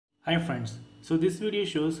Hi friends, so this video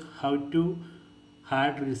shows how to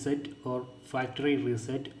hard reset or factory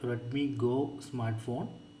reset Redmi Go smartphone.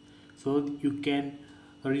 So you can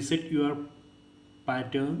reset your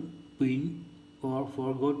pattern, pin or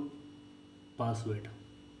forgot password.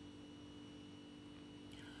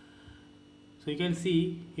 So you can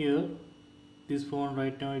see here this phone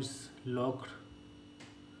right now is locked.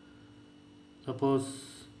 Suppose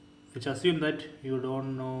let's assume that you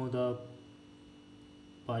don't know the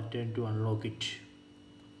pattern to unlock it.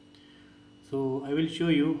 So I will show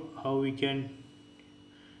you how we can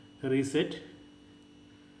reset.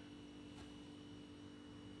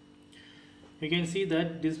 You can see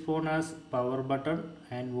that this phone has power button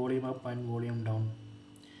and volume up and volume down.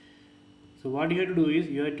 So what you have to do is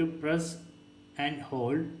you have to press and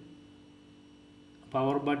hold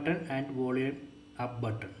power button and volume up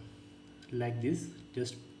button like this.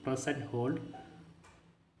 Just press and hold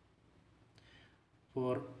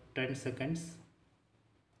for 10 seconds.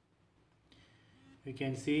 You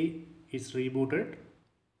can see it's rebooted.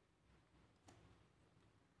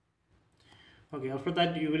 Okay, after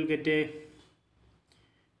that you will get a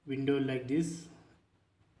window like this.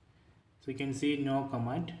 So you can see no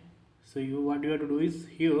command. So what you have to do is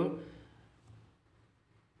here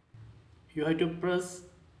you have to press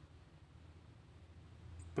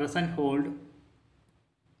and hold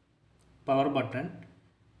power button,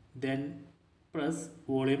 then press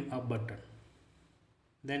volume up button,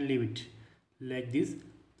 then leave it like this.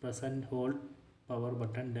 Press and hold power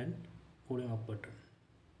button, then volume up button.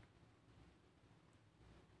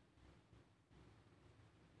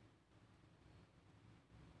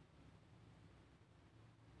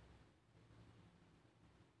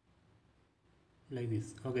 Like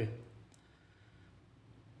this. Okay,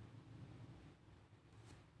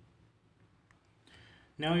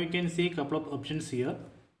 now you can see a couple of options here.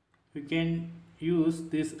 You can use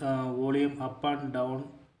this volume up and down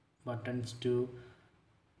buttons to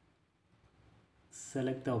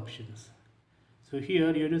select the options. So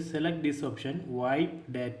here you have to select this option,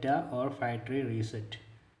 wipe data or factory reset.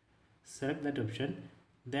 Select that option,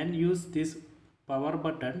 then use this power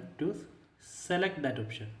button to select that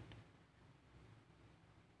option.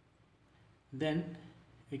 Then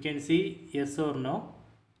you can see yes or no.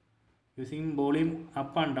 Using volume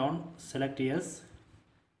up and down, select yes,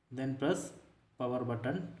 then press power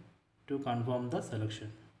button to confirm the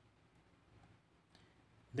selection.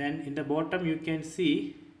 Then in the bottom you can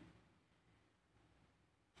see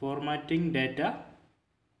formatting data,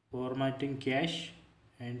 formatting cache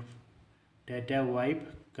and data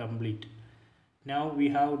wipe complete. Now we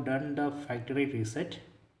have done the factory reset.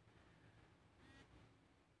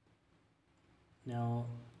 Now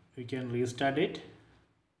we can restart it.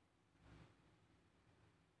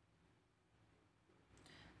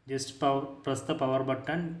 Just press the power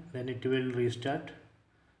button, then it will restart.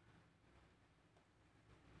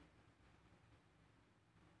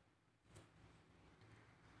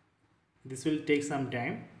 This will take some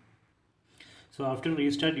time. So after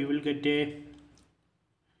restart you will get a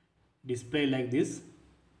display like this.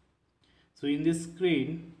 So in this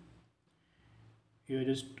screen you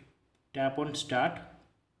just tap on start.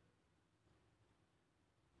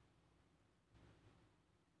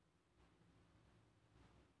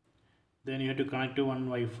 Then you have to connect to one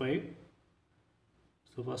Wi-Fi.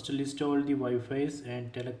 So first list all the Wi-Fi's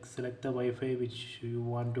and select the Wi-Fi which you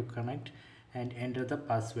want to connect and enter the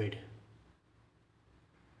password.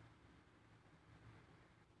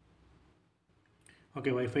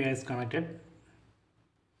 Okay, Wi-Fi is connected.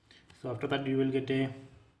 So after that you will get a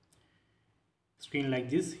screen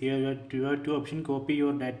like this. Here you have two options, copy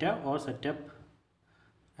your data or setup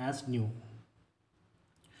as new.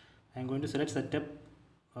 I am going to select setup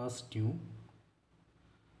as new.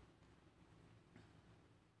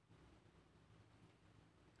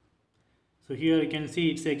 So here you can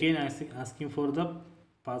see it's again asking for the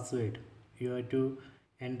password. You have to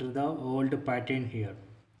enter the old pattern here.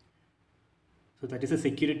 So that is a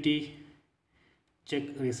security check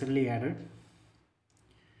recently added.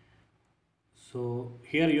 So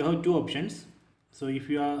here you have two options. So if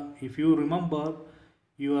you remember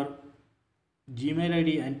your Gmail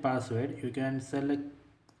ID and password, you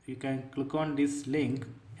can click on this link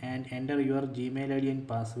and enter your Gmail ID and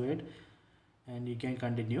password, and you can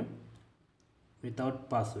continue without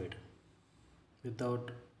password,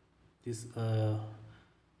 without this uh,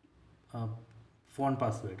 phone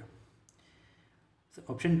password. So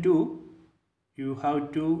option 2, you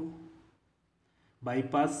have to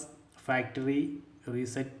bypass factory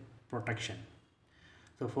reset protection.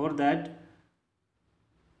 So for that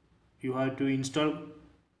you have to install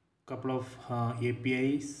couple of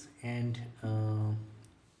APIs and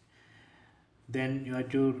then you have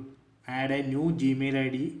to add a new Gmail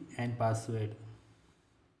ID and password.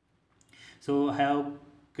 So I have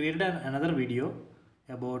created another video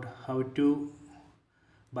about how to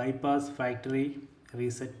bypass factory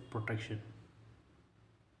reset protection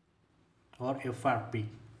or FRP.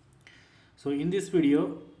 So in this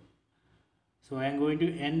video, so I am going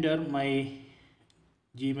to enter my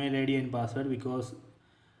Gmail ID and password because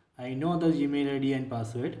I know the Gmail ID and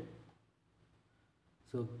password.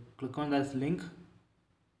 So click on that link.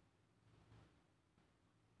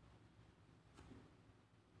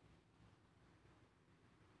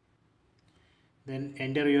 Then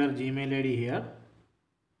enter your Gmail ID here.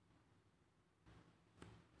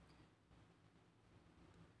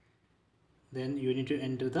 Then you need to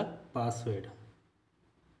enter the password.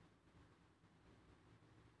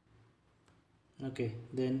 Okay,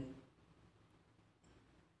 then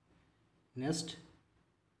next,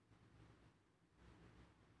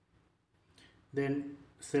 then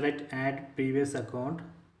select add previous account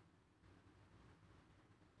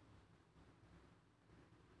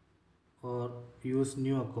or use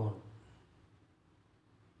new account.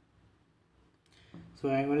 So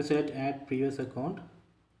I'm going to select add previous account.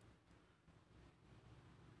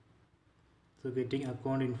 So getting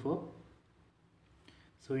account info.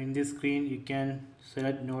 So in this screen you can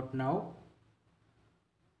select not now,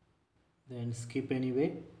 then skip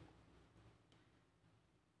anyway,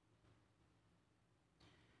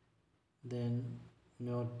 then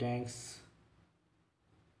no thanks,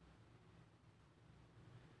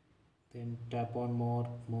 then tap on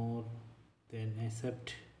more, then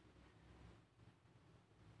accept,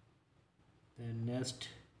 then next.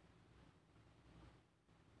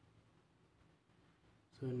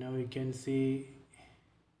 So now you can see,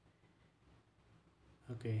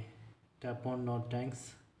 okay, tap on no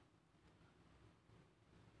thanks,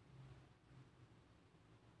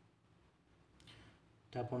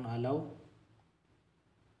 tap on allow,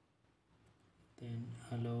 then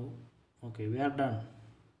allow. Okay, we are done.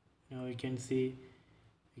 Now you can see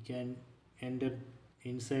you can enter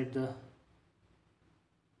inside the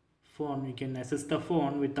phone. You can access the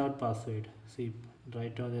phone without password. See,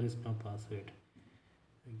 right now there is no password.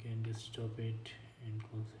 You can just stop it and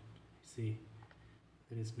close it. See,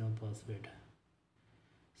 there is no password.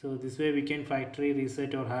 So this way we can factory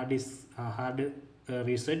reset or hard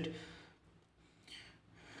reset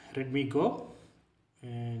Redmi Go,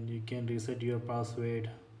 and you can reset your password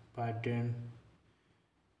pattern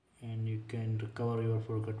and you can recover your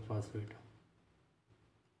forgot password.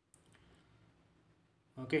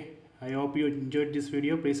 Okay, I hope you enjoyed this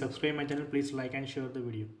video. Please subscribe my channel, please like and share the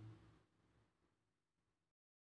video.